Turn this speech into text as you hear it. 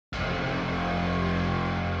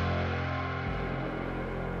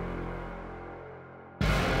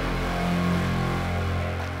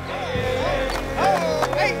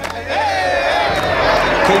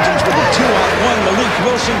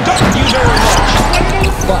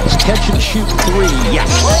catch and shoot three. Yes.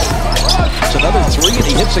 It's another three, and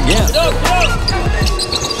he hits again.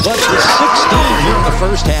 Butts with 16 here in the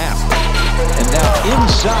first half. And now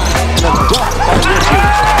inside, and a dunk by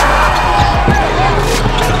Richards.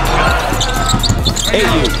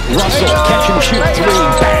 AU, Russell, catch and shoot three.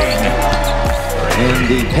 Bang. And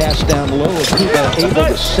the pass down low of Cuba able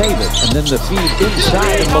to save it. And then the feed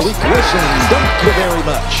inside, and Malik Wilson. Thank you very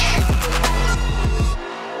much.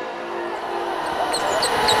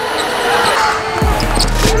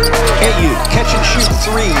 AU, catch and shoot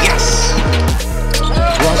three. Yes.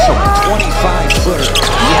 Russell, 25-footer.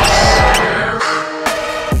 Yes.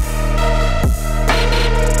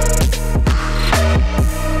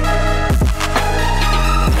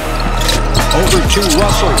 Over to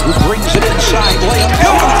Russell, who brings it inside. Layup,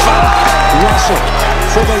 beautiful. Russell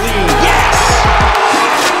for the lead. Yes!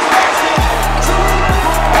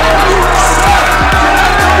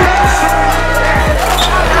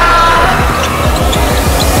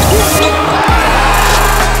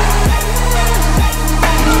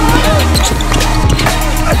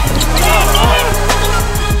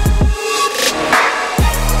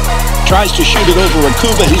 Tries to shoot it over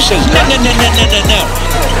Akuba. He says, no.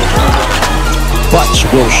 Butts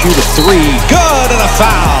will shoot a three. Good, and a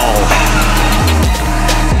foul.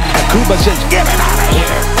 Akuba says, get it out of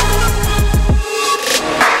here.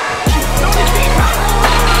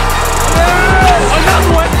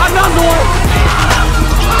 Another one.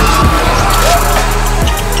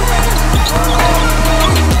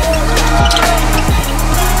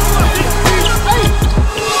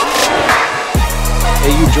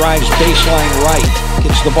 AU drives baseline right.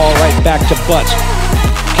 Gets the ball right back to Butts.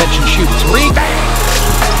 Catch and shoot three. Bang!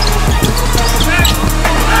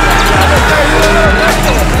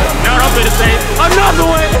 Now I'm going to say another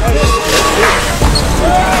one.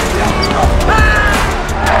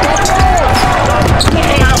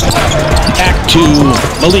 Back to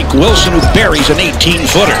Malik Wilson, who buries an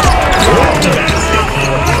 18-footer.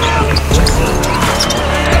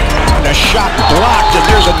 A shot blocked, and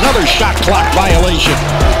there's another shot clock violation.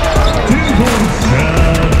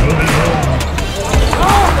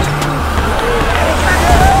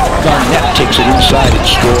 Garnett takes it inside and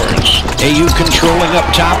scores. AU controlling up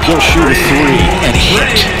top. He'll shoot a three and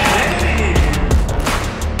hit.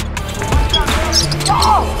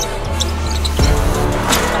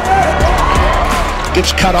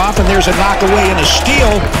 Gets cut off, and there's a knockaway and a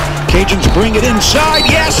steal. Cajuns bring it inside.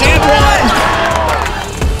 Yes, and one.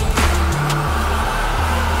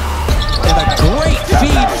 And a great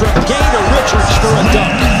feed from Gator Richards for a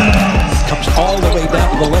dunk. Comes all the way down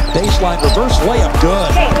to the left baseline. Reverse layup,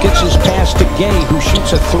 good. Gets his pass to Gay, who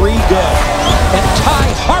shoots a three, good. And Ty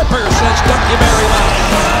Harper says, thank you very much.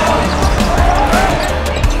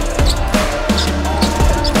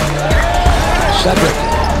 Cedric,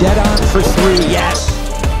 dead on for three, yes.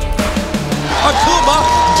 Akuma,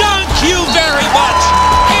 thank you very much.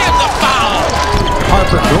 And the foul.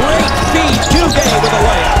 Harper, great feed to Gay with a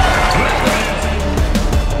layup.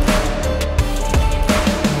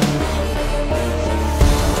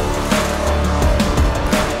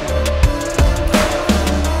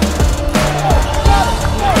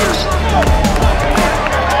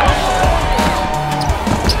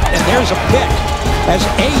 There's a pick as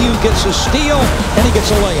AU gets a steal, and he gets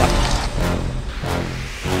a layup.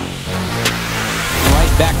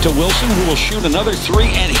 Right back to Wilson, who will shoot another three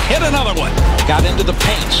and hit another one. Got into the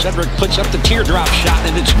paint. Cedric puts up the teardrop shot,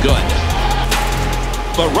 and it's good.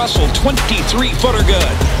 But Russell, 23-footer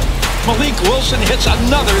good. Malik Wilson hits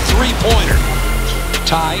another three-pointer.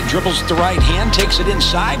 Ty dribbles with the right hand, takes it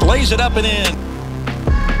inside, lays it up and in.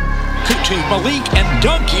 To Malik, and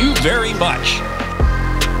thank you very much.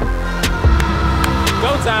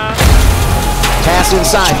 Go time. Pass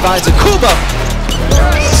inside, finds Akuba.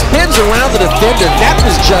 Spins around the defender. That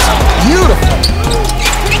was just beautiful.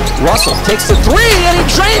 Russell takes the three, and he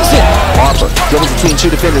drains it. Harper dribbles between two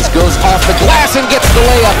defenders, goes off the glass, and gets the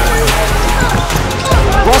layup.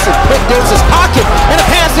 Russell quick digs his pocket, and a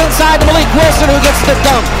pass inside to Malik Wilson, who gets the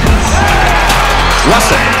dunk.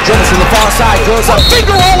 Russell dribbles from the far side, goes up,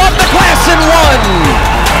 finger roll off the glass, and one.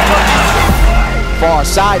 Far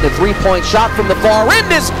side, the three-point shot from the far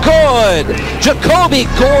end is good. Jacoby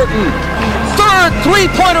Gordon, third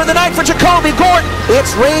three-pointer of the night for Jacoby Gordon.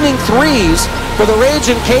 It's raining threes for the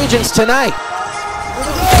Ragin Cajuns tonight.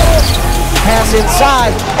 Pass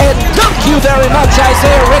inside, and thank you very much,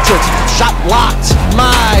 Isaiah Richards. Shot blocked.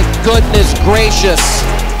 My goodness gracious.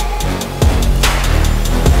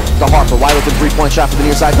 The Harper wide open three-point shot from the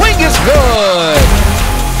near side. Wing is good.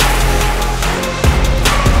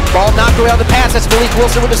 Ball knocked around the pass. That's Malik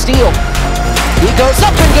Wilson with a steal. He goes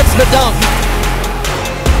up and gets the dunk.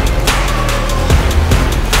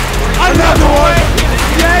 Another one.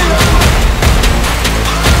 Yeah.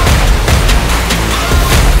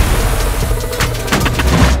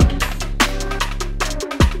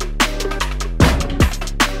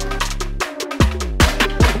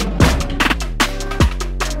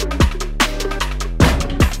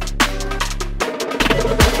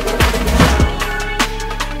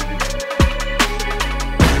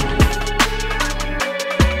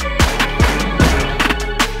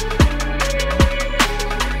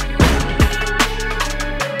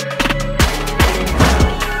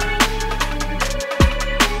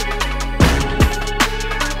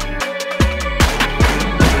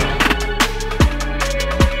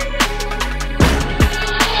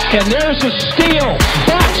 And there's a steal.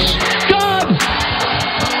 That's done.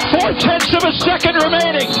 4/10 of a second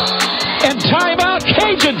remaining. And timeout,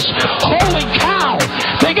 Cajuns. Holy cow.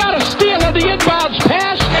 They got a steal on the inbounds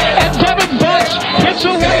pass. And Devin Butts hits a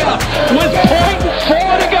layup with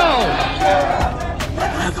 .4 to go.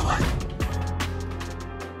 Another one.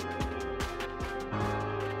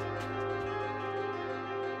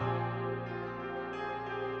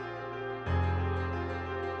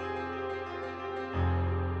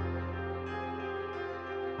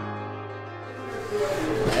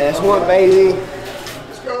 That's one, baby.